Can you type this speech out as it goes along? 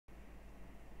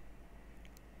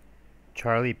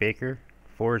Charlie Baker,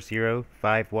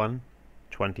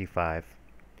 405125.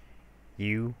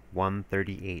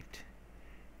 U-138.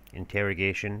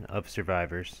 Interrogation of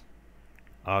Survivors.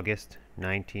 August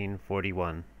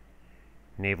 1941.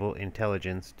 Naval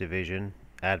Intelligence Division,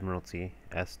 Admiralty,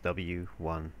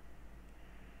 SW-1.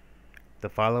 The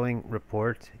following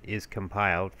report is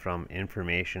compiled from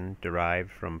information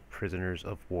derived from prisoners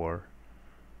of war.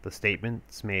 The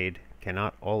statements made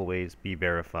cannot always be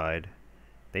verified.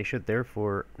 They should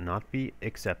therefore not be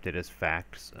accepted as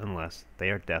facts unless they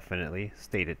are definitely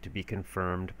stated to be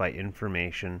confirmed by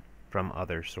information from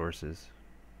other sources.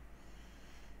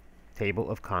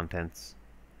 Table of Contents.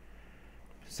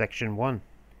 Section 1.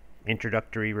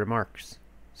 Introductory Remarks.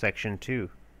 Section 2.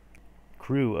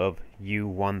 Crew of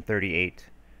U-138.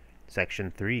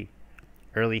 Section 3.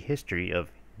 Early History of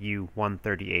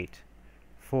U-138.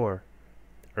 4.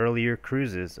 Earlier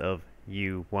Cruises of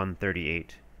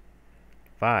U-138.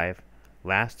 5.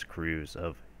 Last cruise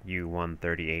of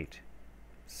U-138.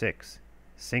 6.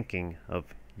 Sinking of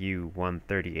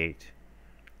U-138.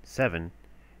 7.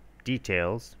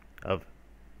 Details of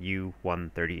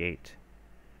U-138.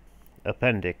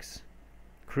 Appendix.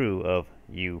 Crew of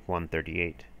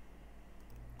U-138.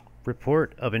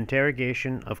 Report of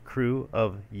interrogation of crew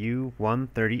of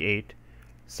U-138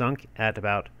 sunk at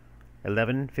about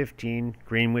 11:15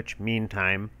 Greenwich Mean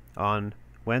Time on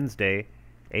Wednesday,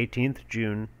 18th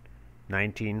June,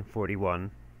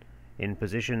 1941, in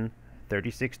position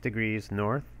 36 degrees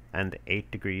north and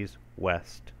 8 degrees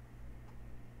west.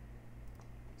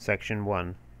 Section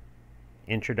 1.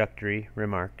 Introductory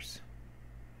Remarks.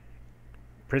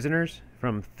 Prisoners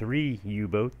from 3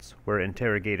 U-boats were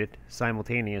interrogated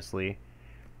simultaneously.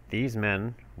 These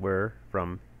men were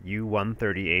from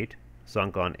U-138,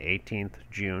 sunk on 18th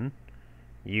June,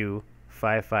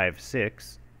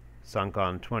 U-556, sunk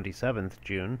on 27th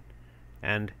June,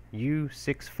 and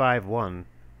U-651,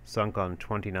 sunk on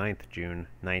 29th June,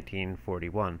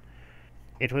 1941.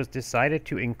 It was decided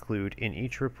to include in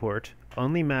each report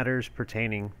only matters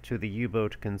pertaining to the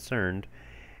U-boat concerned,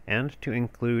 and to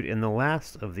include in the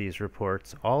last of these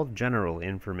reports all general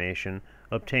information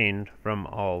obtained from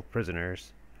all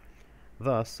prisoners.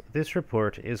 Thus, this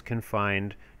report is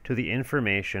confined to the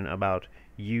information about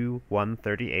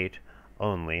U-138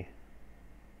 only.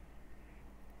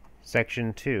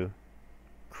 Section 2.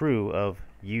 Crew of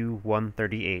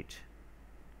U-138.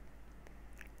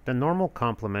 The normal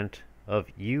complement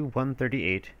of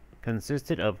U-138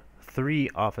 consisted of 3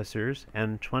 officers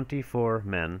and 24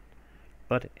 men,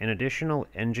 but an additional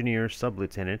engineer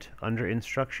sublieutenant under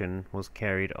instruction was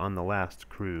carried on the last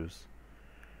cruise.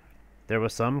 There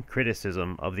was some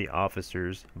criticism of the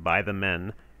officers by the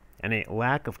men, and a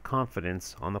lack of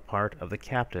confidence on the part of the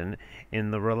captain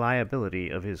in the reliability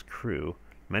of his crew,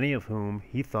 many of whom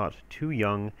he thought too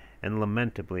young and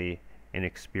lamentably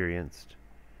inexperienced.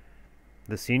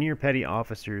 The senior petty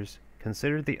officers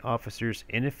considered the officers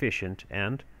inefficient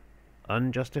and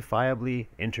unjustifiably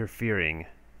interfering.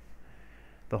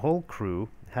 The whole crew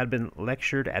had been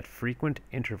lectured at frequent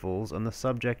intervals on the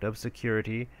subject of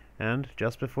security, and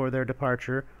just before their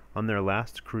departure on their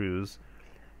last cruise,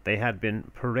 they had been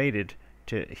paraded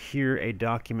to hear a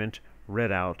document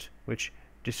read out which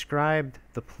described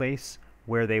the place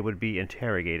where they would be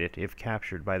interrogated if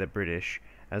captured by the British,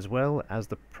 as well as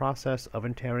the process of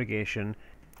interrogation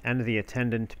and the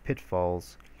attendant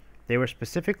pitfalls. They were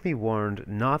specifically warned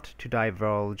not to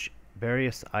divulge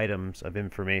various items of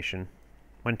information.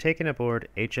 When taken aboard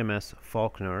HMS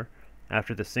Faulkner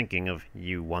after the sinking of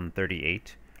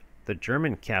U-138, the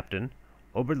German captain,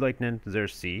 Oberleutnant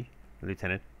Zersee,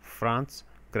 Lieutenant Franz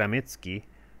Gramitzky,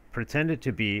 pretended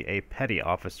to be a petty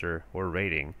officer or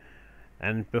rating,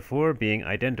 and before being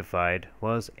identified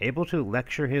was able to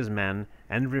lecture his men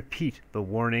and repeat the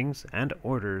warnings and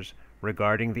orders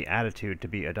regarding the attitude to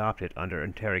be adopted under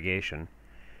interrogation.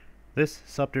 This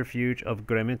subterfuge of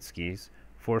Gramitzky's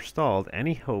forestalled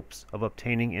any hopes of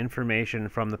obtaining information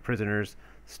from the prisoners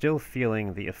still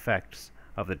feeling the effects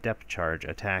of the depth charge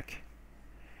attack.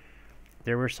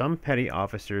 There were some petty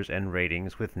officers and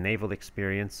ratings with naval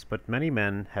experience, but many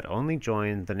men had only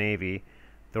joined the Navy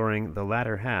during the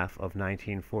latter half of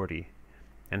 1940,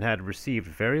 and had received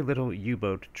very little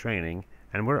U-boat training,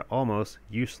 and were almost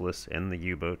useless in the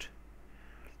U-boat.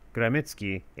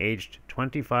 Gramitzky, aged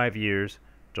 25 years,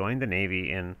 joined the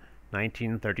Navy in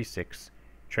 1936,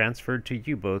 transferred to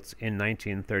U-boats in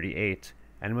 1938,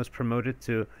 and was promoted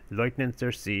to Lieutenant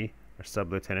Zersee, or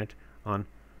sub-lieutenant, on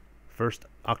 1st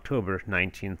October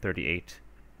 1938.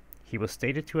 He was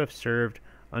stated to have served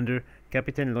under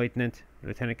Kapitänleutnant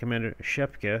Lieutenant Commander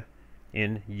Schepke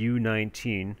in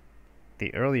U-19,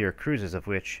 the earlier cruises of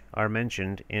which are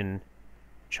mentioned in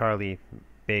Charlie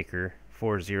Baker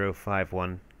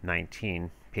 405119,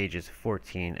 pages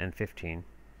 14 and 15.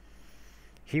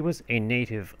 He was a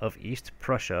native of East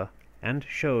Prussia and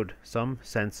showed some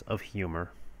sense of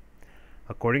humor.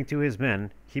 According to his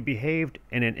men, he behaved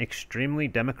in an extremely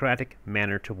democratic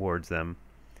manner towards them,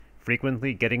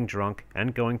 frequently getting drunk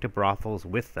and going to brothels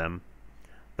with them.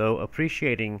 Though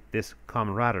appreciating this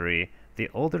camaraderie, the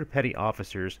older petty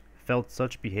officers felt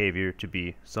such behavior to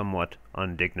be somewhat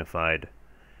undignified.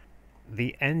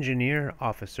 The engineer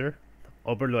officer,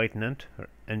 Oberleutnant, or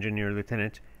Engineer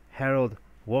Lieutenant Harold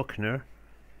Wochner,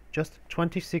 just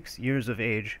 26 years of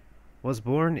age, was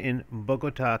born in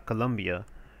Bogota, Colombia,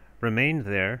 remained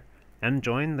there, and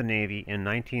joined the Navy in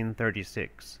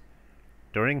 1936.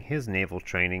 During his naval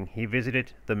training, he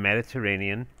visited the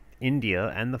Mediterranean,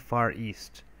 India, and the Far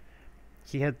East.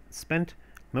 He had spent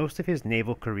most of his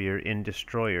naval career in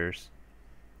destroyers.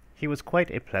 He was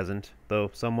quite a pleasant, though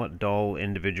somewhat dull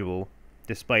individual,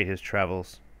 despite his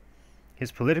travels.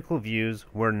 His political views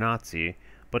were Nazi,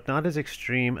 but not as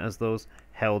extreme as those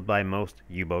held by most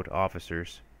U-boat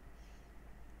officers.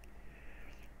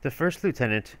 The first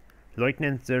lieutenant,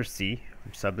 Lieutenant zur See,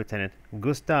 Sub-Lieutenant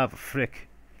Gustav Frick,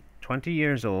 20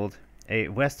 years old, a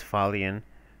Westphalian,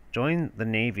 joined the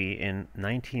Navy in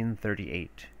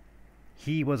 1938.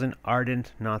 He was an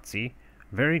ardent Nazi,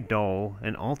 very dull,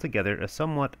 and altogether a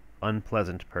somewhat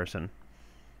unpleasant person.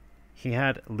 He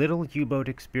had little U-boat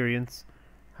experience,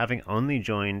 having only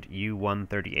joined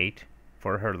U-138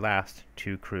 for her last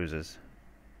 2 cruises.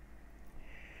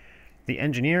 The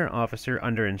engineer officer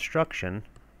under instruction,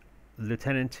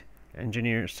 Lieutenant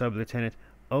Engineer Sub-Lieutenant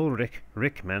Ulrich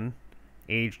Rickman,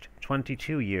 aged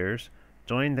 22 years,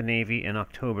 joined the Navy in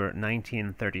October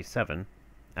 1937.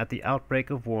 At the outbreak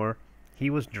of war, he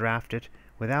was drafted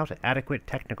without adequate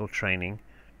technical training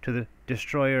to the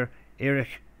destroyer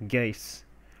Erich Geiss,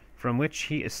 from which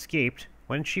he escaped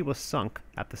when she was sunk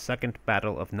at the Second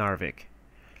Battle of Narvik.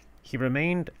 He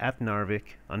remained at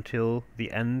Narvik until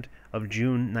the end of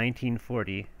June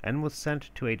 1940 and was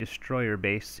sent to a destroyer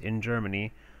base in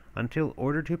Germany until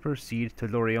ordered to proceed to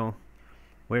Lorient,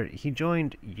 where he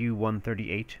joined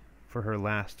U-138 for her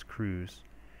last cruise.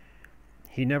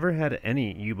 He never had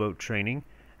any U-boat training,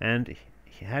 and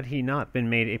had he not been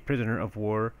made a prisoner of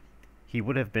war, he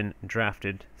would have been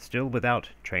drafted, still without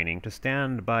training, to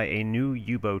stand by a new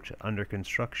U-boat under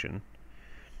construction.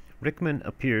 Rickman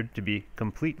appeared to be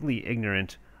completely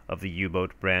ignorant of the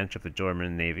U-boat branch of the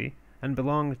German Navy, and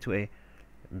belonged to a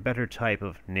better type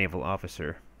of naval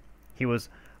officer. He was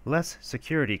less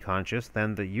security conscious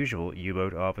than the usual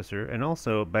U-boat officer, and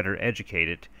also better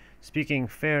educated, speaking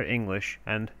fair English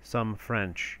and some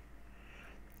French.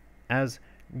 As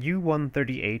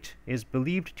U-138 is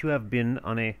believed to have been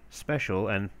on a special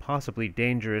and possibly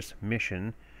dangerous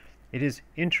mission, it is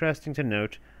interesting to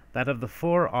note that of the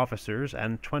 4 officers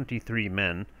and 23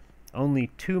 men, only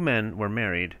 2 men were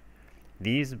married,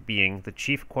 these being the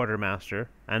chief quartermaster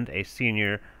and a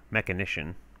senior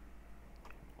mechanician.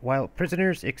 While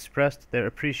prisoners expressed their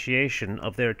appreciation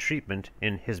of their treatment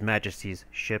in His Majesty's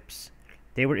ships,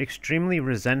 they were extremely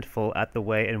resentful at the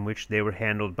way in which they were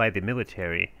handled by the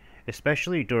military,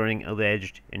 especially during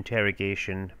alleged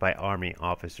interrogation by Army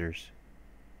officers.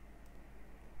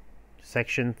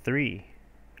 Section 3.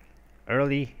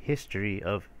 Early History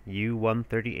of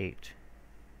U-138.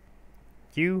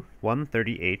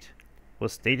 U-138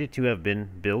 was stated to have been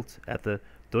built at the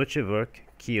Deutsche Werk,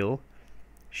 Kiel.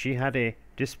 She had a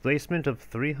displacement of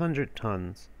 300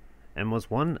 tons and was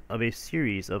one of a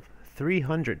series of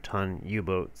 300-ton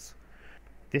U-boats.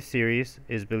 This series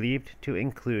is believed to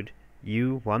include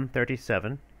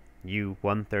U-137,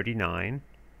 U-139,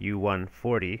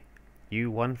 U-140,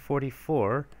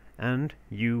 U-144, and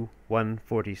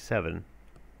U-147.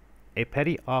 A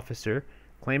petty officer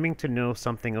claiming to know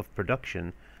something of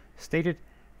production stated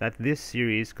that this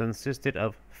series consisted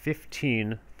of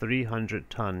 15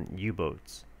 300-ton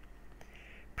U-boats.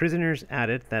 Prisoners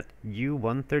added that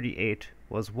U-138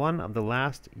 was one of the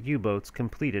last U-boats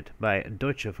completed by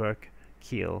Deutsche Werk,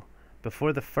 Kiel,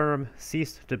 before the firm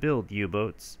ceased to build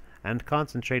U-boats and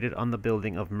concentrated on the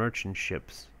building of merchant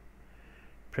ships.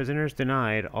 Prisoners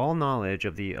denied all knowledge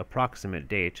of the approximate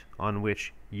date on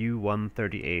which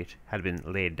U-138 had been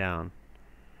laid down.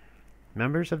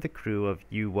 Members of the crew of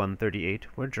U-138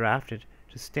 were drafted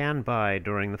to stand by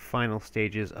during the final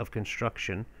stages of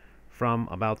construction from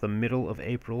about the middle of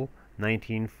April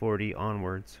 1940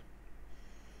 onwards.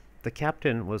 The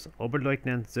captain was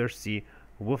Oberleutnant zur See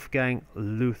Wolfgang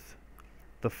Luth.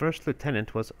 The first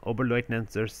lieutenant was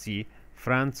Oberleutnant zur See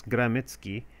Franz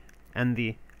Gramitzky, and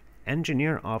the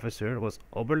engineer officer was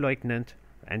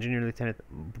Engineer Lieutenant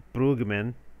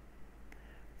Bruggemann.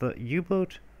 The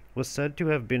U-boat was said to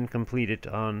have been completed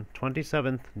on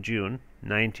 27th June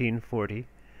 1940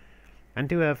 and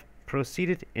to have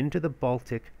proceeded into the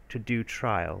Baltic to do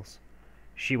trials.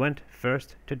 She went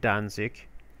first to Danzig,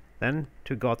 then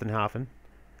to Gotenhafen,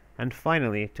 and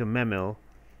finally to Memel,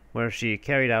 where she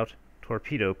carried out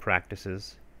torpedo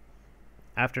practices.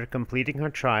 After completing her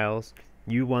trials,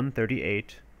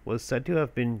 U-138 was said to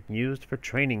have been used for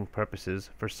training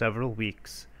purposes for several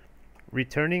weeks,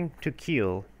 returning to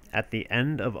Kiel at the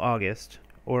end of August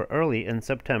or early in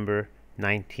September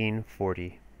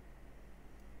 1940.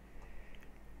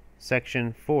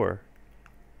 Section 4.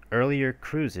 Earlier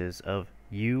cruises of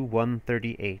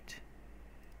U-138.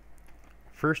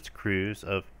 First cruise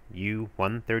of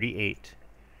U-138.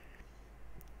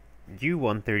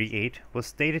 U-138 was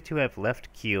stated to have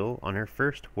left Kiel on her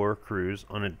first war cruise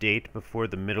on a date before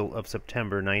the middle of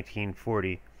September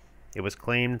 1940. It was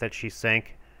claimed that she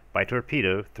sank by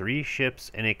torpedo 3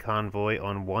 ships in a convoy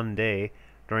on one day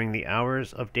during the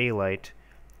hours of daylight,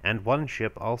 and 1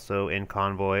 ship also in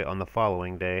convoy on the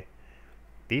following day.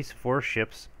 These 4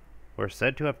 ships were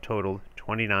said to have totaled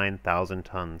 29,000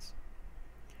 tons.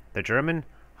 The German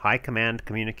High Command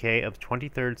communique of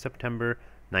 23rd September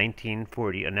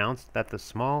 1940 announced that the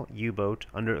small U-boat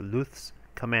under Luth's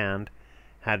command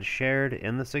had shared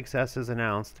in the successes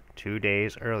announced 2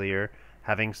 days earlier,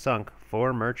 having sunk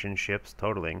 4 merchant ships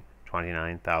totaling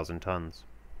 29,000 tons.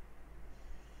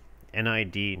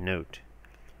 NID note: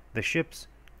 the ships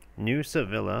New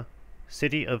Sevilla,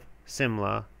 City of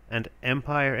Simla, and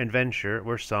Empire Adventure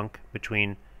were sunk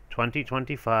between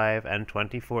 2025 and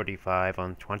 2045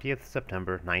 on 20th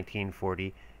September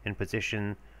 1940 in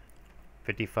position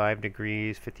 55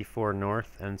 degrees 54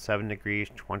 north and 7 degrees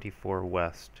 24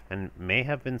 west, and may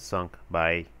have been sunk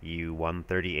by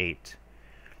U-138.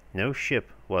 No ship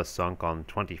was sunk on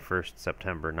 21st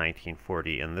September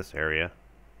 1940 in this area.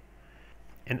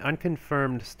 An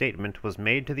unconfirmed statement was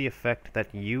made to the effect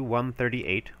that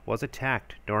U-138 was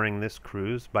attacked during this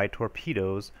cruise by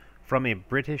torpedoes from a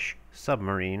British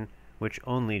submarine which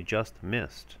only just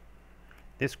missed.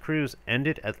 This cruise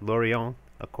ended at Lorient,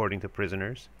 according to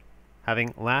prisoners,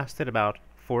 having lasted about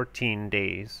 14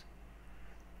 days.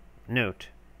 Note: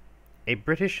 a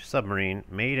British submarine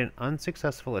made an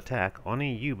unsuccessful attack on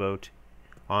a U-boat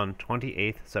on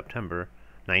 28th September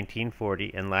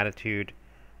 1940 in latitude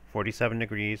 47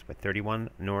 degrees by 31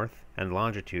 north and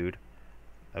longitude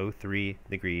 03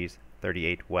 degrees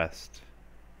 38 west.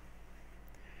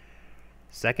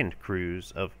 Second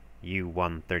cruise of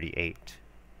U-138.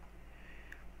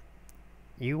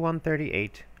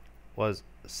 U-138 was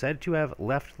said to have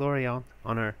left Lorient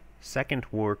on her second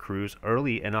war cruise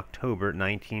early in October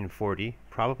 1940,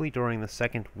 probably during the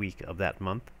second week of that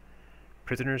month.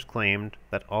 Prisoners claimed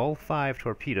that all 5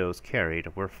 torpedoes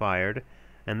carried were fired,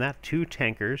 and that 2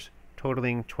 tankers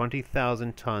totaling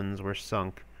 20,000 tons were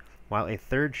sunk, while a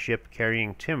 3rd ship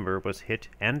carrying timber was hit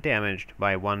and damaged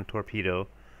by 1 torpedo,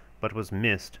 but was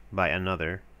missed by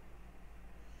another.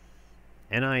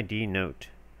 NID note: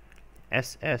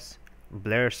 SS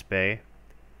Blairspe,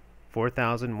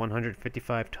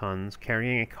 4,155 tons,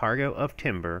 carrying a cargo of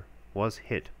timber, was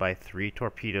hit by 3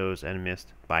 torpedoes and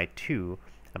missed by 2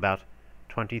 about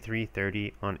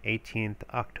 23:30 on 18th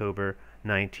October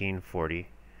 1940.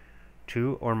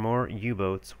 2 or more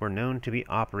U-boats were known to be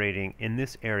operating in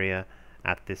this area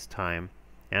at this time,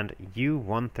 and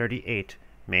U-138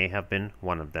 may have been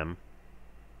one of them.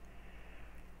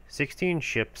 16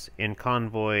 ships in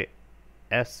convoy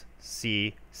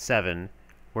SC-7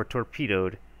 were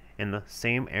torpedoed in the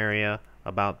same area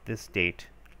about this date.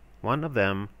 One of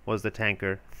them was the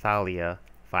tanker Thalia,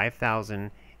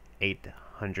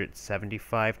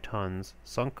 5,875 tons,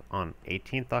 sunk on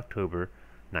 18th October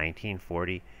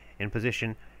 1940 in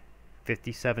position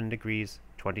 57 degrees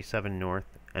 27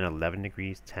 north and 11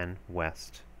 degrees 10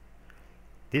 west.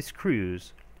 This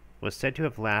cruise was said to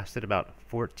have lasted about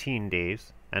 14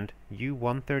 days, and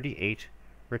U-138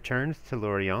 returned to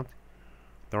Lorient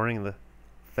during the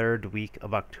 3rd week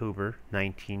of October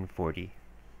 1940.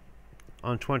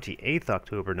 On 28th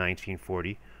October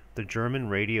 1940, the German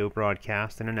radio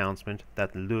broadcast an announcement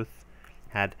that Luth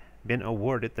had been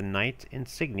awarded the Knight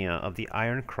insignia of the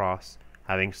Iron Cross,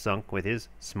 having sunk with his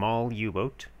small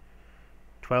U-boat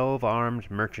 12 armed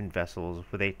merchant vessels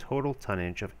with a total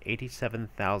tonnage of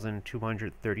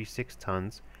 87,236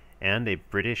 tons and a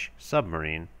British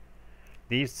submarine.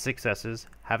 These successes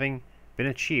having been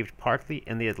achieved partly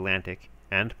in the Atlantic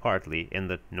and partly in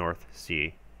the North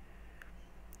Sea.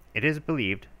 It is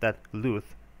believed that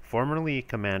Luth formerly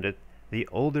commanded the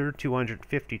older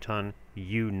 250-ton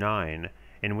U-9,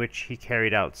 in which he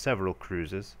carried out several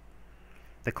cruises.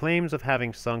 The claims of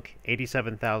having sunk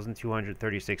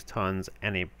 87,236 tons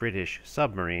and a British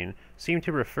submarine seem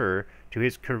to refer to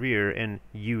his career in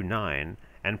U-9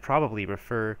 and probably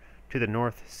refer to the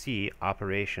North Sea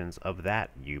operations of that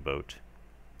U-boat.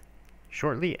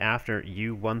 Shortly after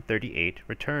U-138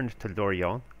 returned to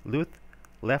Lorient, Luth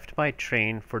left by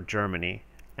train for Germany,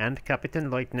 and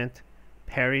Kapitänleutnant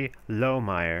Perry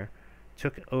Lohmeyer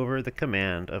took over the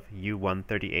command of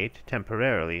U-138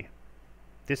 temporarily.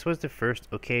 This was the first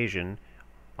occasion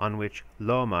on which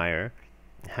Lohmeyer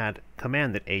had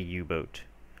commanded a U-boat.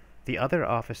 The other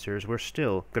officers were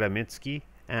still Gromitsky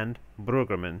and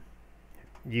Brueggemann.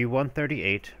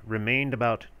 U-138 remained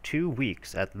about 2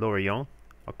 weeks at Lorient,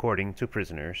 according to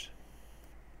prisoners.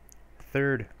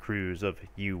 Third cruise of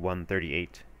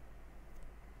U-138.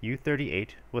 U-38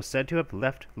 was said to have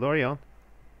left Lorient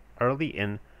early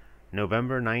in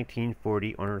November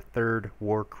 1940 on her third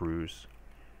war cruise,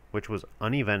 which was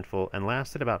uneventful and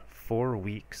lasted about 4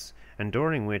 weeks, and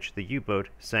during which the U-boat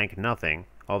sank nothing,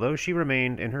 although she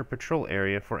remained in her patrol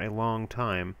area for a long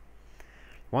time.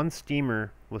 One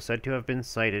steamer was said to have been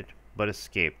sighted, but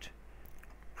escaped.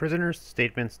 Prisoners'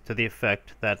 statements to the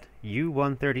effect that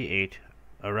U-138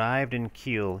 arrived in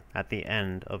Kiel at the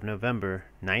end of November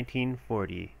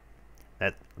 1940,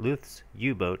 that Luth's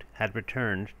U-boat had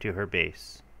returned to her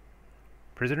base.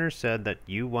 Prisoners said that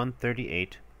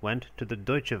U-138 went to the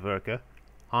Deutsche Werke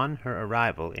on her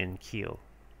arrival in Kiel.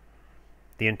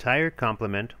 The entire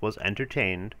complement was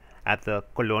entertained at the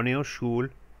Kolonialschule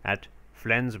at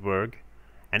Flensburg,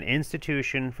 an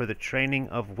institution for the training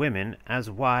of women as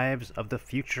wives of the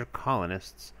future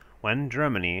colonists when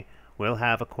Germany will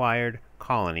have acquired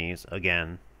colonies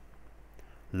again.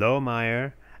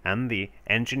 Lohmeyer and the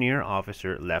engineer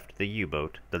officer left the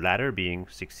U-boat, the latter being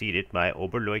succeeded by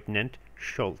Oberleutnant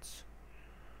Schultz.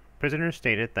 Prisoners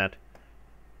stated that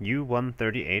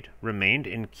U-138 remained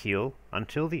in Kiel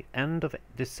until the end of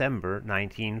December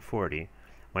 1940,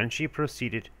 when she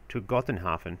proceeded to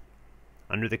Gotenhafen,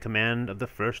 under the command of the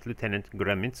First Lieutenant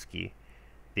Gromitsky.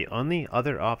 The only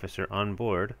other officer on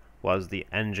board was the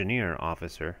engineer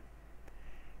officer.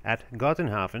 At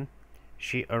Gotenhafen,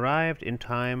 she arrived in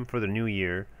time for the new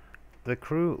year. The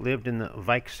crew lived in the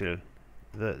Weichsel,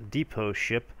 the depot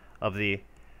ship of the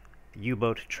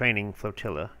U-boat training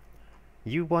flotilla.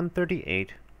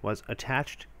 U-138 was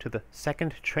attached to the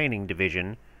 2nd Training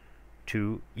Division,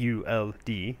 to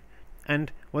ULD,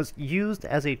 and was used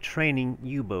as a training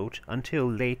U-boat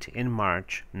until late in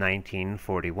March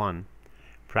 1941.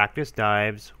 Practice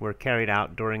dives were carried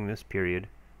out during this period.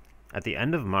 At the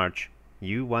end of March,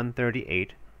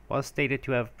 U-138 was stated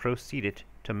to have proceeded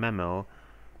to Memel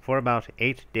for about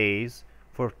 8 days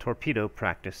for torpedo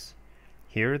practice.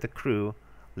 Here the crew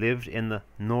lived in the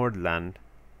Nordland.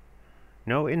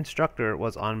 No instructor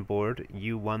was on board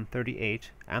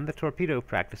U-138, and the torpedo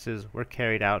practices were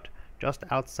carried out just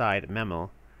outside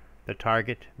Memel, the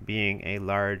target being a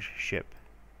large ship.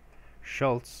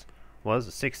 Schultz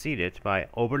was succeeded by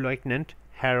Oberleutnant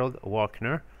Harold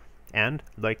Walkner, and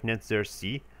Lieutenant zur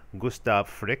See Gustav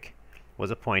Frick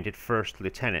was appointed first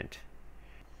lieutenant.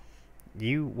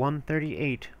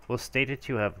 U-138 was stated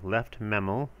to have left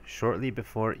Memel shortly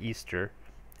before Easter,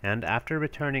 and after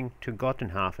returning to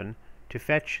Gotenhafen to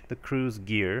fetch the crew's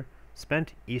gear,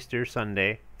 spent Easter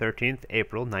Sunday, 13th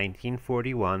April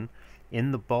 1941,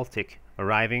 in the Baltic,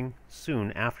 arriving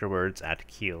soon afterwards at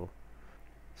Kiel.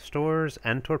 Stores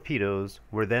and torpedoes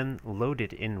were then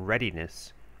loaded in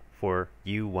readiness for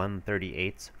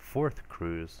U-138's 4th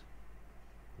cruise.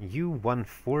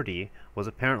 U-140 was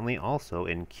apparently also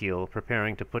in Kiel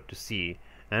preparing to put to sea,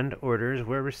 and orders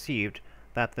were received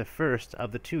that the first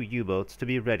of the 2 U-boats to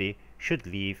be ready should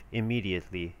leave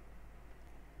immediately.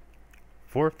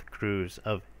 4th cruise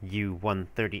of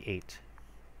U-138.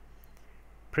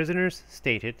 Prisoners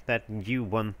stated that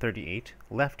U-138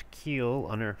 left Kiel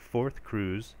on her 4th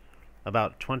cruise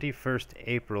about 21st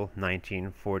April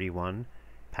 1941,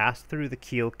 passed through the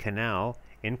Kiel Canal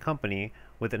in company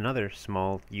with another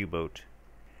small U-boat.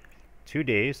 2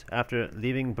 days after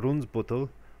leaving Brunsbüttel,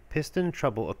 piston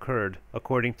trouble occurred,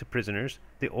 according to prisoners,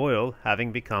 the oil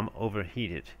having become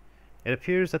overheated. It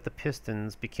appears that the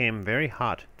pistons became very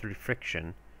hot through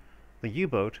friction. The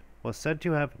U-boat was said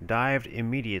to have dived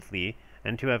immediately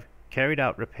and to have carried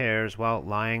out repairs while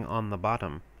lying on the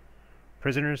bottom.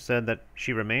 Prisoners said that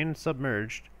she remained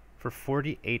submerged for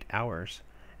 48 hours,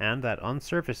 and that on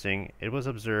surfacing it was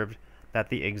observed that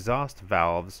the exhaust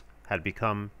valves had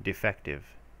become defective.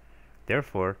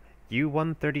 Therefore,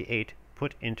 U-138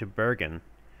 put into Bergen.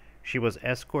 She was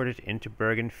escorted into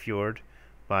Bergen Fjord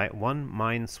by one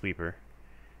minesweeper.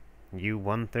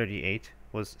 U-138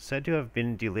 was said to have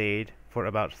been delayed for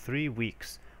about 3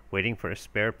 weeks waiting for a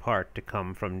spare part to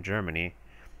come from Germany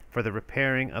for the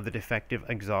repairing of the defective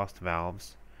exhaust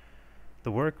valves.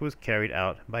 The work was carried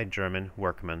out by German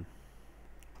workmen.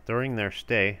 During their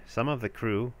stay, some of the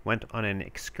crew went on an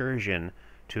excursion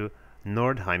to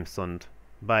Nordheimsund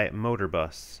by motor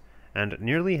bus, and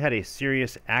nearly had a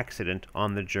serious accident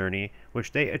on the journey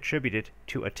which they attributed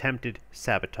to attempted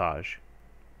sabotage.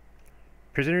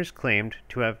 Prisoners claimed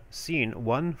to have seen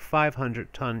one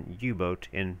 500-ton U-boat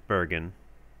in Bergen.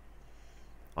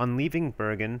 On leaving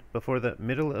Bergen before the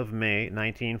middle of May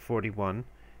 1941,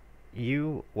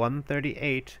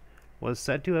 U-138 was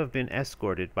said to have been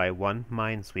escorted by one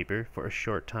minesweeper for a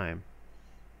short time.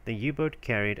 The U-boat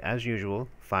carried, as usual,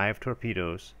 5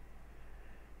 torpedoes.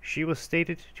 She was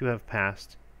stated to have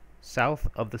passed south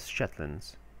of the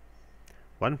Shetlands.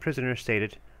 One prisoner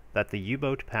stated that the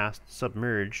U-boat passed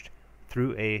submerged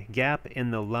through a gap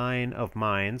in the line of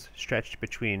mines stretched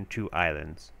between 2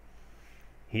 islands.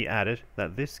 He added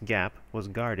that this gap was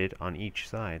guarded on each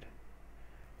side.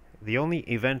 The only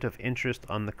event of interest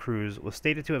on the cruise was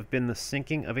stated to have been the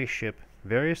sinking of a ship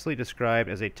variously described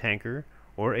as a tanker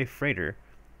or a freighter,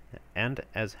 and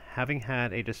as having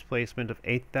had a displacement of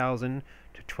 8,000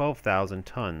 to 12,000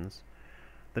 tons.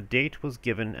 The date was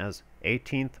given as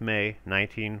 18th May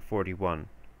 1941.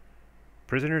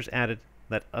 Prisoners added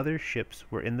that other ships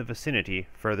were in the vicinity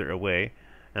further away,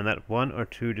 and that 1 or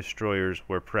 2 destroyers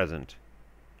were present.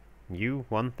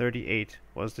 U-138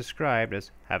 was described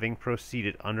as having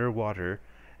proceeded underwater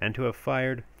and to have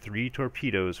fired 3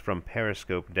 torpedoes from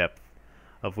periscope depth,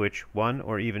 of which 1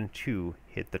 or even 2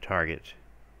 hit the target.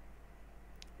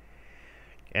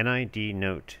 NID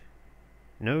note: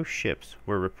 no ships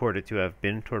were reported to have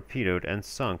been torpedoed and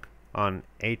sunk on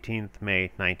 18th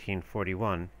May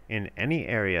 1941 in any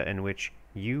area in which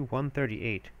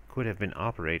U-138 could have been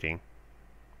operating.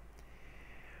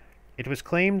 It was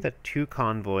claimed that 2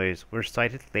 convoys were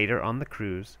sighted later on the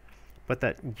cruise, but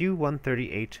that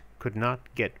U-138 could not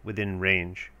get within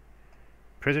range.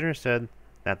 Prisoners said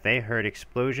that they heard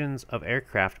explosions of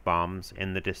aircraft bombs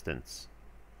in the distance.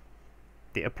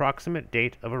 The approximate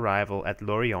date of arrival at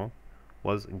Lorient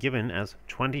was given as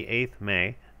 28th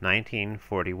May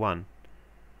 1941.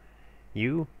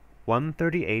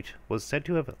 U-138 was said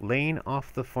to have lain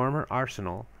off the former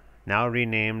arsenal, now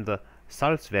renamed the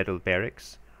Salzwedel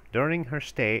Barracks, during her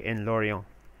stay in Lorient,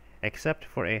 except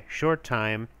for a short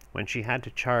time when she had to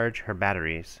charge her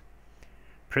batteries.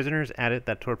 Prisoners added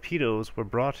that torpedoes were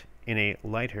brought in a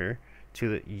lighter to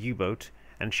the U-boat,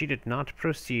 and she did not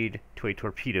proceed to a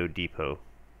torpedo depot.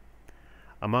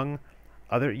 Among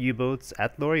other U-boats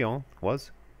at Lorient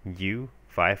was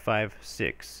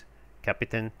U-556,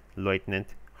 Captain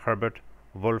Lieutenant Herbert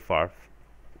Wolfarth.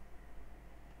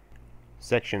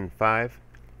 Section 5.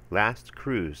 Last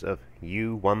cruise of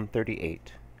U-138.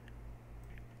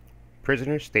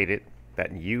 Prisoners stated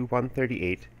that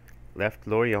U-138 left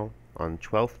Lorient on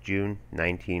 12th June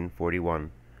 1941,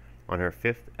 on her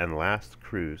 5th and last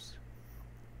cruise.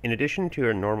 In addition to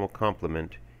her normal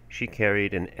complement, she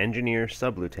carried an engineer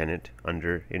sub-lieutenant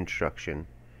under instruction.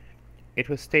 It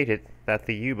was stated that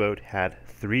the U-boat had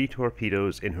 3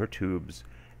 torpedoes in her tubes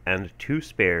and 2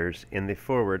 spares in the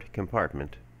forward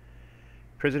compartment.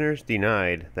 Prisoners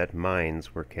denied that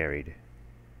mines were carried.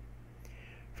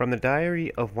 From the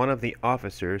diary of one of the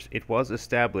officers, it was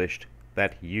established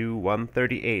that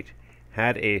U-138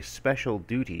 had a special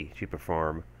duty to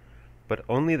perform, but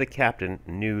only the captain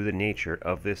knew the nature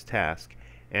of this task,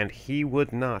 and he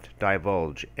would not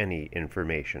divulge any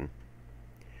information.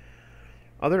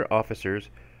 Other officers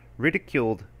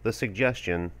ridiculed the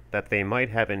suggestion that they might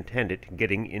have intended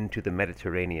getting into the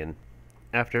Mediterranean.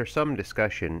 After some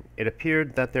discussion, it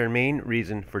appeared that their main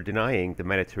reason for denying the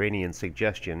Mediterranean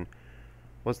suggestion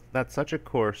was that such a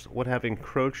course would have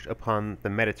encroached upon the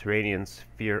Mediterranean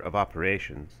sphere of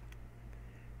operations.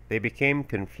 They became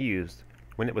confused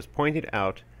when it was pointed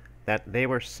out that they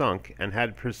were sunk and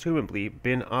had presumably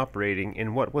been operating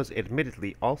in what was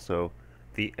admittedly also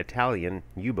the Italian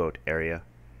U-boat area.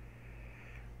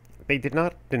 They did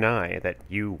not deny that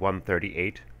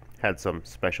U-138 had some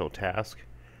special task,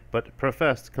 but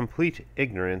professed complete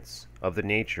ignorance of the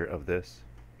nature of this.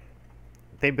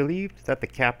 They believed that the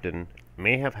captain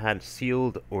may have had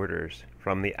sealed orders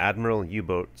from the Admiral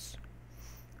U-boats,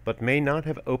 but may not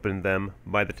have opened them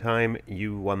by the time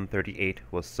U-138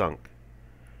 was sunk.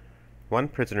 One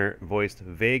prisoner voiced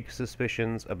vague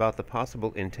suspicions about the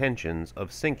possible intentions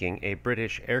of sinking a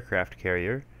British aircraft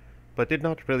carrier, but did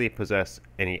not really possess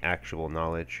any actual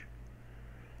knowledge.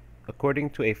 According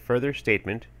to a further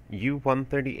statement,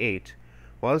 U-138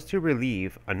 was to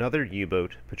relieve another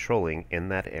U-boat patrolling in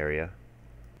that area.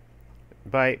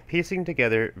 By piecing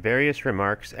together various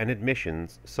remarks and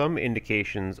admissions, some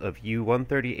indications of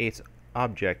U-138's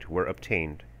object were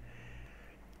obtained.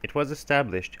 It was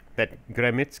established that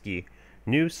Gremytsky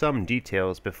knew some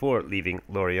details before leaving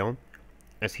Lorient,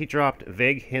 as he dropped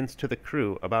vague hints to the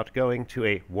crew about going to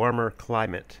a warmer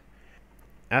climate.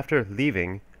 After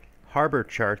leaving, harbor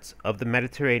charts of the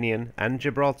Mediterranean and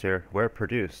Gibraltar were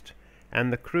produced,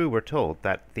 and the crew were told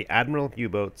that the Admiral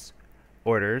U-boat's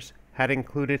orders had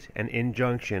included an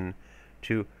injunction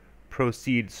to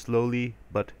proceed slowly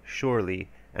but surely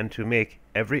and to make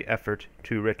every effort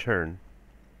to return.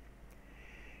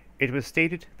 It was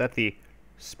stated that the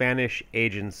Spanish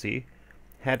agency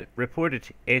had reported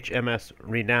HMS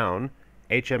Renown,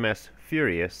 HMS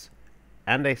Furious,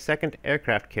 and a second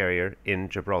aircraft carrier in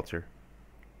Gibraltar.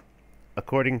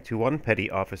 According to one petty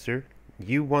officer,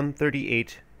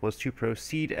 U-138 was to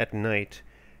proceed at night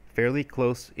fairly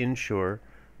close inshore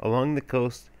along the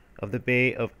coast of the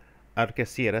Bay of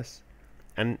Algeciras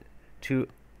and to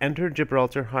enter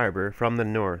Gibraltar harbor from the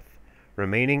north,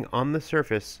 remaining on the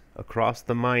surface across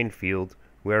the minefield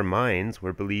where mines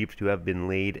were believed to have been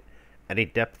laid at a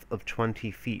depth of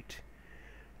 20 feet.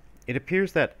 It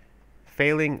appears that,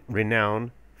 failing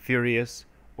Renown, Furious,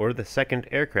 or the second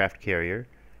aircraft carrier,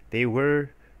 they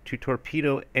were to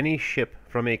torpedo any ship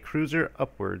from a cruiser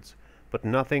upwards, but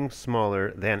nothing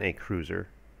smaller than a cruiser.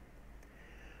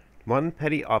 One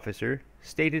petty officer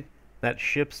stated that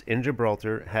ships in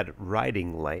Gibraltar had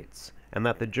riding lights, and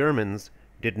that the Germans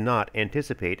did not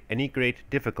anticipate any great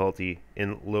difficulty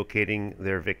in locating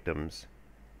their victims.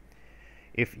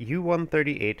 If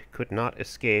U-138 could not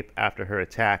escape after her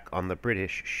attack on the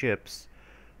British ships,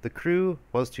 the crew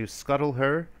was to scuttle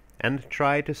her and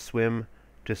try to swim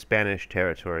to Spanish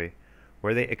territory,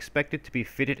 where they expected to be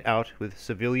fitted out with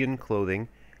civilian clothing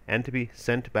and to be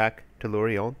sent back to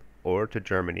Lorient or to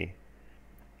Germany.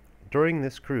 During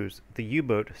this cruise, the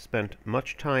U-boat spent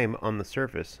much time on the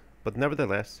surface, but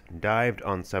nevertheless dived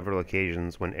on several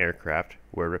occasions when aircraft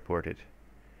were reported.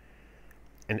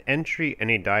 An entry in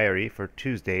a diary for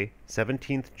Tuesday,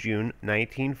 17th June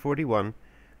 1941,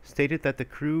 stated that the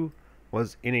crew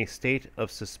was in a state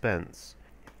of suspense,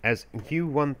 as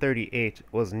U-138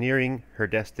 was nearing her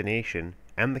destination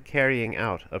and the carrying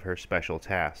out of her special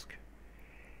task.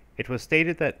 It was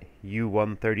stated that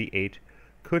U-138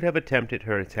 could have attempted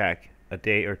her attack a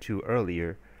day or two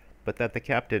earlier, but that the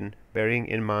captain, bearing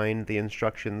in mind the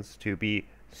instructions to be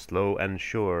slow and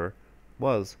sure,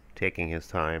 was taking his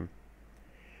time.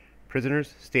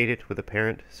 Prisoners stated with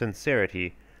apparent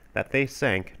sincerity that they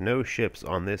sank no ships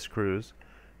on this cruise,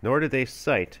 nor did they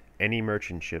sight any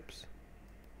merchant ships.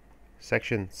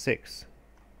 Section 6.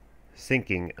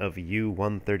 Sinking of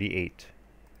U-138.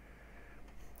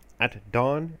 At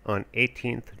dawn on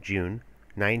 18th June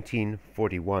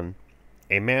 1941,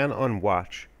 a man on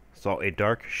watch saw a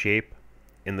dark shape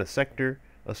in the sector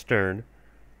astern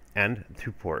and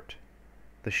to port.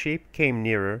 The shape came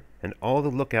nearer, and all the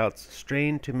lookouts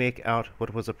strained to make out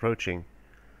what was approaching.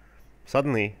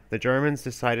 Suddenly, the Germans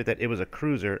decided that it was a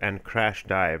cruiser and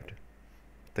crash-dived.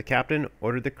 The captain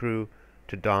ordered the crew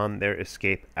to don their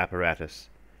escape apparatus.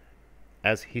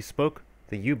 As he spoke,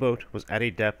 the U-boat was at a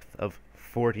depth of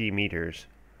 40 meters,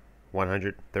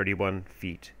 131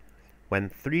 feet, when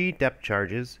 3 depth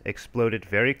charges exploded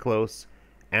very close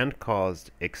and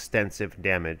caused extensive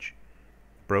damage.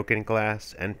 Broken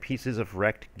glass and pieces of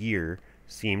wrecked gear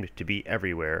seemed to be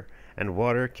everywhere, and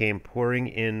water came pouring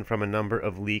in from a number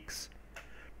of leaks.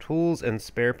 Tools and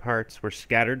spare parts were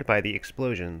scattered by the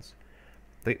explosions.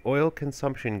 The oil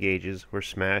consumption gauges were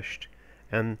smashed,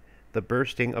 and the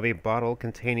bursting of a bottle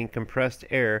containing compressed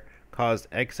air caused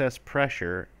excess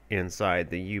pressure inside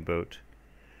the U-boat.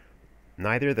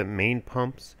 Neither the main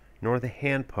pumps nor the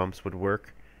hand pumps would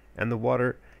work, and the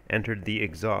water entered the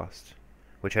exhaust,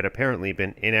 which had apparently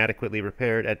been inadequately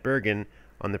repaired at Bergen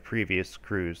on the previous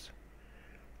cruise.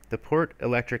 The port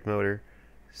electric motor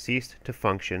ceased to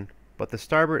function, but the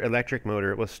starboard electric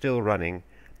motor was still running,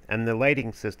 and the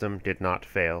lighting system did not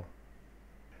fail.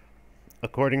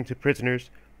 According to prisoners,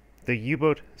 the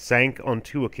U-boat sank on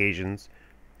 2 occasions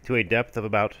to a depth of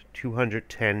about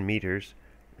 210 meters,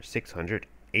 or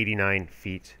 689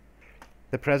 feet.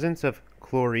 The presence of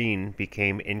chlorine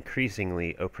became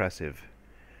increasingly oppressive.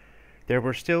 There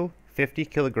were still 50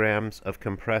 kilograms of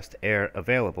compressed air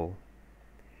available.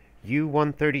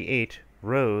 U-138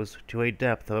 rose to a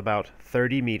depth of about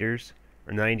 30 meters,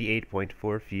 or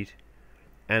 98.4 feet,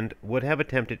 and would have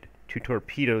attempted to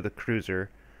torpedo the cruiser,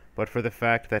 but for the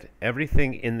fact that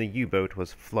everything in the U-boat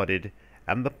was flooded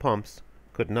and the pumps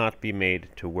could not be made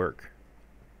to work.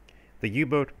 The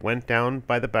U-boat went down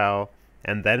by the bow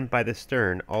and then by the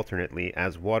stern alternately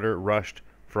as water rushed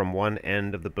from one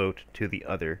end of the boat to the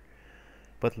other,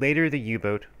 but later the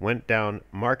U-boat went down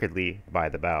markedly by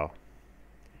the bow.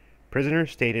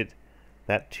 Prisoners stated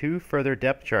that 2 further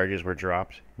depth charges were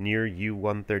dropped near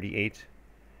U-138.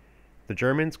 The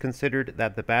Germans considered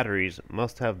that the batteries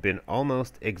must have been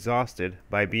almost exhausted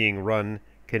by being run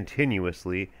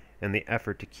continuously in the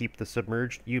effort to keep the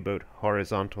submerged U-boat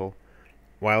horizontal,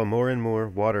 while more and more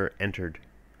water entered.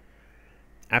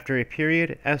 After a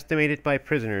period estimated by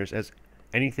prisoners as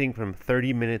anything from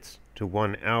 30 minutes to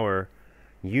 1 hour,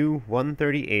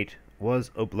 U-138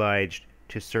 was obliged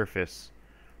to surface,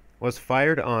 was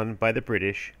fired on by the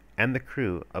British, and the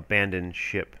crew abandoned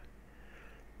ship.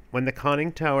 When the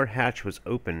conning tower hatch was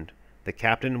opened, the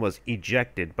captain was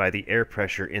ejected by the air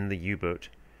pressure in the U-boat.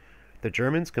 The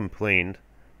Germans complained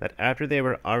that after they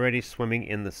were already swimming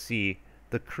in the sea,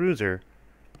 the cruiser,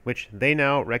 which they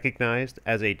now recognized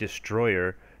as a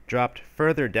destroyer, dropped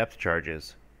further depth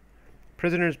charges.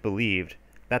 Prisoners believed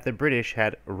that the British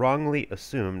had wrongly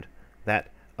assumed that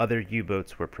other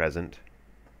U-boats were present.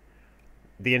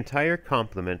 The entire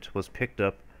complement was picked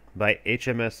up by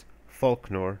HMS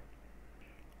Falknor.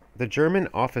 The German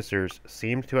officers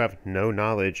seemed to have no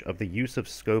knowledge of the use of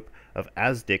scope of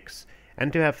APPENDIX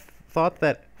and to have thought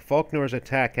that Falknor's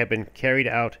attack had been carried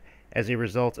out as a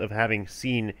result of having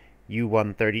seen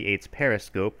U-138's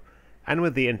periscope and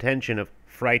with the intention of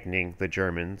frightening the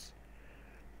Germans.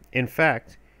 In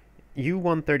fact,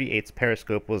 U-138's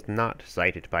periscope was not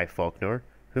sighted by Falknor,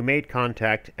 who made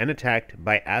contact and attacked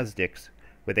by APPENDIX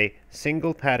with a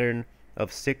single pattern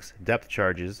of 6 depth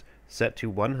charges set to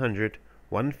 100,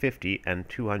 150, and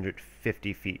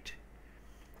 250 feet.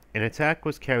 An attack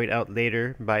was carried out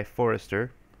later by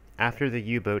Forrester after the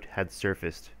U-boat had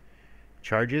surfaced,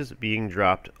 charges being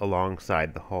dropped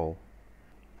alongside the hull.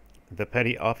 The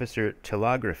petty officer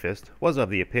telegraphist was of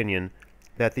the opinion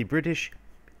that the British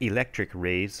electric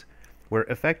rays were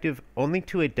effective only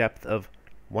to a depth of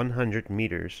 100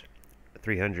 meters,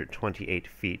 328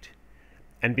 feet,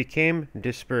 and became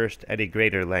dispersed at a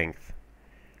greater length.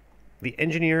 The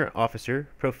engineer officer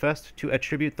professed to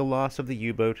attribute the loss of the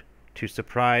U-boat to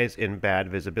surprise in bad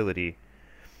visibility,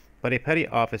 but a petty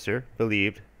officer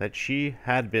believed that she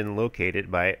had been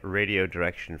located by radio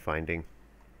direction finding.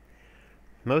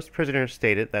 Most prisoners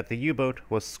stated that the U-boat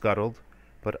was scuttled,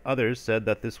 but others said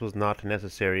that this was not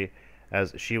necessary,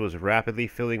 as she was rapidly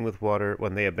filling with water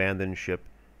when they abandoned ship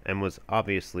and was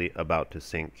obviously about to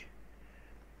sink.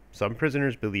 Some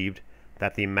prisoners believed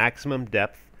that the maximum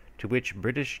depth to which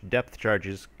British depth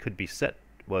charges could be set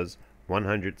was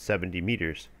 170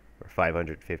 meters, or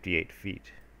 558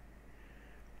 feet.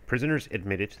 Prisoners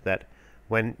admitted that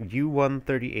when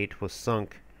U-138 was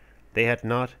sunk, they had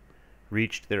not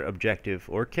reached their objective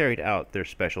or carried out their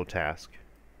special task.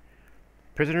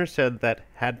 Prisoners said that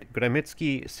had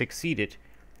Gromitsky succeeded,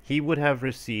 he would have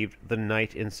received the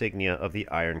Knight insignia of the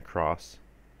Iron Cross.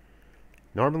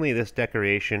 Normally this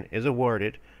decoration is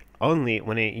awarded only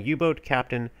when a U-boat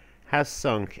captain has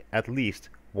sunk at least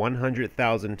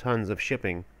 100,000 tons of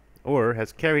shipping, or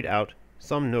has carried out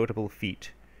some notable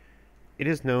feat. It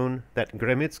is known that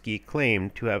Gromitsky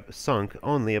claimed to have sunk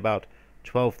only about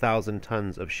 12,000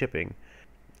 tons of shipping,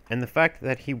 and the fact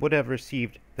that he would have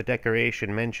received the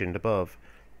decoration mentioned above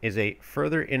is a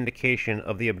further indication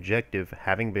of the objective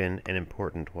having been an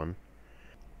important one.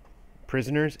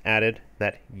 Prisoners added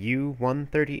that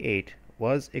U-138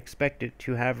 was expected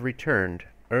to have returned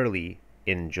early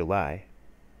in July.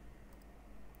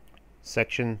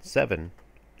 Section 7.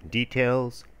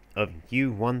 Details of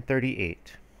U-138.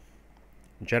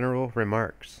 General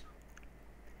remarks.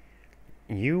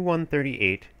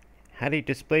 U-138 had a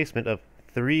displacement of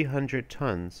 300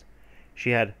 tons.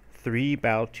 She had 3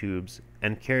 bow tubes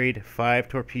and carried 5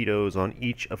 torpedoes on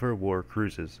each of her war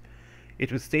cruises.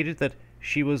 It was stated that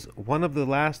she was one of the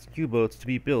last U-boats to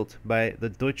be built by the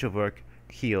Deutsche Werk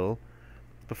Kiel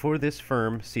before this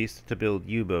firm ceased to build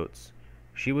U-boats.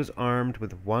 She was armed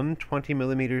with one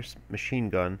 20mm machine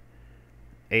gun.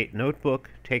 A notebook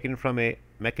taken from a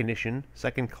mechanician,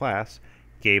 second class,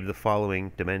 gave the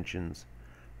following dimensions.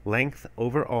 Length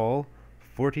overall,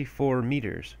 44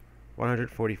 meters,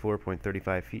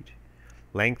 144.35 feet.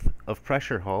 Length of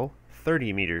pressure hull,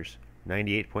 30 meters,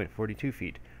 98.42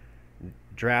 feet.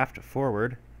 Draft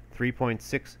forward,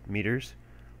 3.6 meters,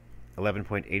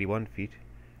 11.81 feet.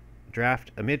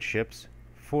 Draft amidships,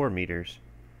 4 meters,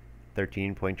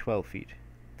 13.12 feet.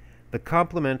 The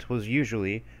complement was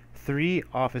usually 3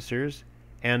 officers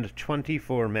and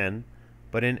 24 men,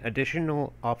 but an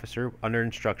additional officer under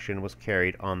instruction was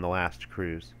carried on the last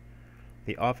cruise.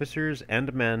 The officers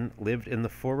and men lived in the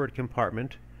forward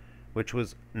compartment, which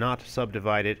was not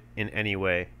subdivided in any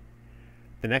way.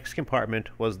 The next compartment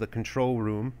was the control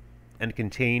room, and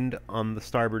contained on the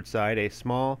starboard side a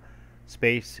small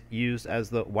space used as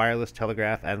the wireless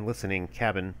telegraph and listening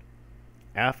cabin.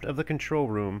 Aft of the control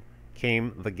room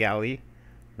came the galley,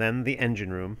 then the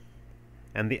engine room,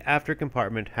 and the after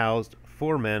compartment housed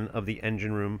 4 men of the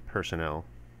engine room personnel.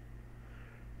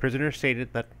 Prisoners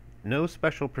stated that no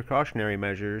special precautionary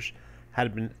measures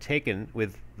had been taken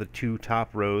with the 2 top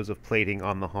rows of plating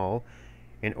on the hull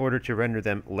in order to render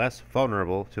them less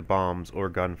vulnerable to bombs or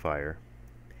gunfire.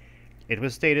 It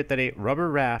was stated that a rubber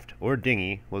raft or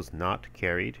dinghy was not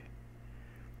carried.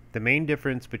 The main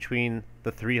difference between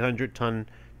the 300-ton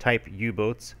type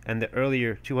U-boats and the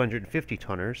earlier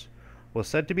 250-tonners was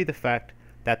said to be the fact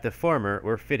that the former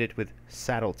were fitted with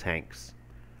saddle tanks.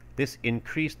 This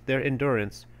increased their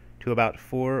endurance to about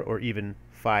 4 or even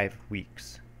 5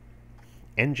 weeks.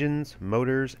 Engines,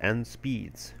 motors, and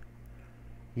speeds.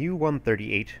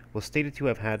 U-138 was stated to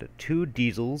have had 2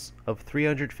 diesels of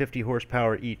 350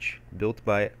 horsepower each, built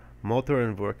by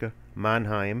Motorenwerke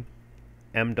Mannheim,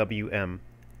 MWM,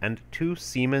 and 2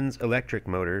 Siemens electric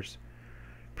motors.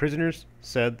 Prisoners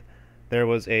said there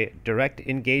was a direct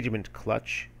engagement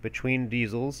clutch between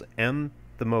diesels and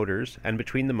the motors, and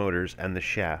between the motors and the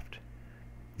shaft.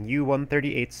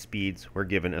 U-138 speeds were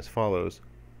given as follows: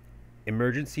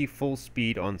 emergency full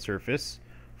speed on surface,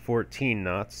 14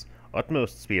 knots,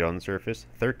 utmost speed on surface,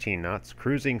 13 knots,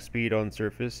 cruising speed on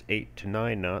surface, 8 to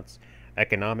 9 knots,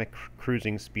 economic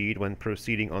cruising speed when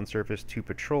proceeding on surface to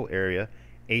patrol area,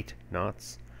 8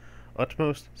 knots,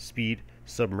 utmost speed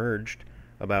submerged,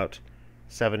 about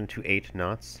 7 to 8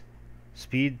 knots,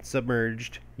 speed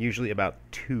submerged, usually about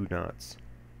 2 knots,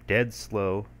 dead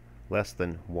slow, less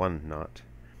than 1 knot.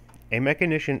 A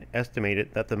mechanician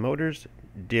estimated that the motors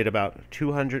did about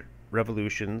 200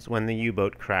 revolutions when the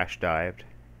U-boat crash dived.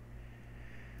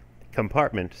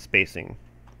 Compartment spacing.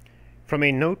 From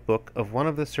a notebook of one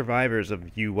of the survivors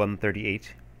of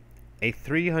U-138, a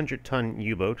 300-ton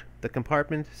U-boat, the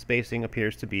compartment spacing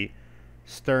appears to be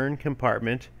stern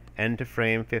compartment, end to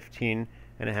frame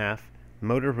 15.5,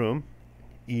 motor room,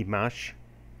 image,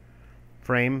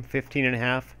 frame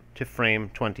 15.5 to frame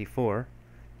 24,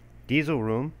 diesel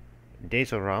room,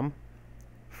 dieselraum,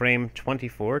 frame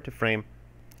 24 to frame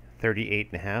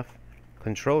 38.5,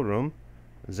 control room,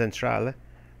 Zentrale,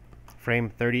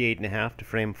 frame 38.5 to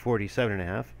frame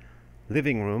 47.5,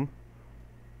 living room,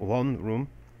 wohnroom,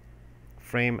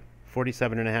 frame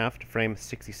 47.5 to frame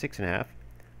 66.5,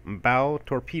 bow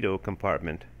torpedo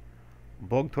compartment,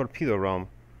 Bogtorpedoraum,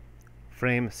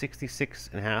 frame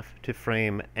 66.5 to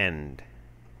frame end.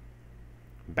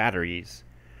 Batteries.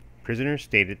 Prisoners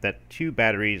stated that 2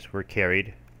 batteries were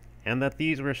carried, and that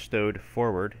these were stowed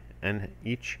forward, and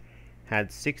each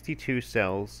had 62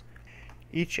 cells,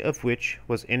 each of which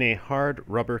was in a hard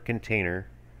rubber container,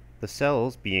 the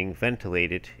cells being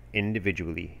ventilated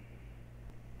individually.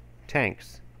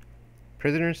 Tanks.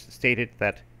 Prisoners stated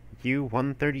that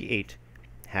U-138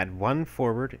 had 1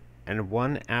 forward and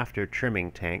 1 after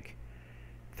trimming tank,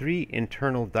 3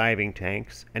 internal diving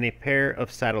tanks, and a pair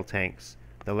of saddle tanks,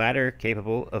 the latter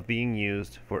capable of being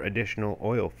used for additional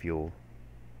oil fuel.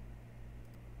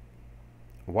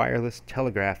 Wireless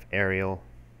telegraph aerial.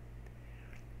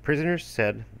 Prisoners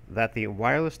said that the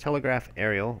wireless telegraph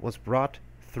aerial was brought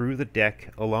through the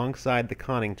deck alongside the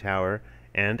conning tower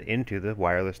and into the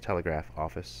wireless telegraph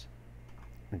office.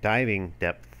 Diving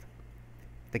depth.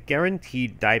 The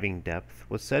guaranteed diving depth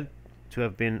was said to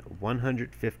have been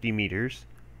 150 meters,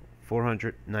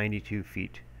 492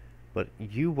 feet, but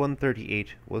U-138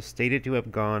 was stated to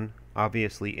have gone,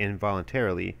 obviously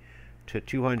involuntarily, to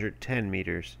 210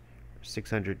 meters,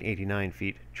 689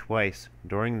 feet, twice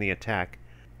during the attack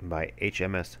by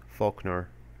HMS Faulkner.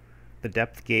 The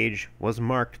depth gauge was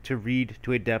marked to read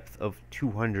to a depth of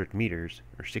 200 meters,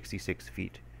 or 66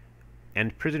 feet,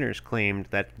 and prisoners claimed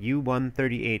that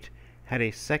U-138 had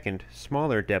a second,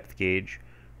 smaller depth gauge,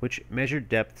 which measured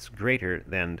depths greater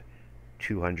than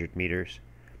 200 meters.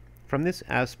 From this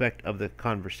aspect of the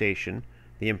conversation,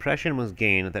 the impression was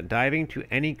gained that diving to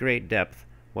any great depth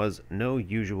was no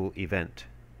usual event.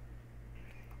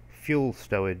 Fuel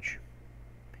stowage.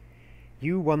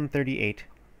 U-138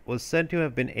 was said to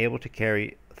have been able to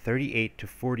carry 38 to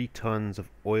 40 tons of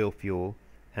oil fuel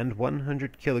and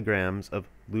 100 kilograms of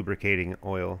lubricating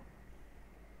oil.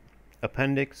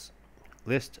 Appendix: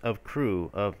 List of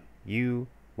crew of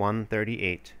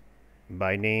U-138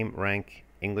 by name, rank,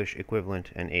 English equivalent,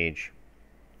 and age,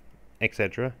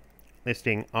 etc.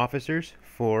 Listing officers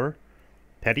 4,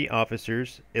 petty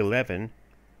officers 11,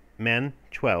 men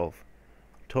 12,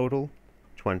 total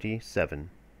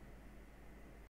 27.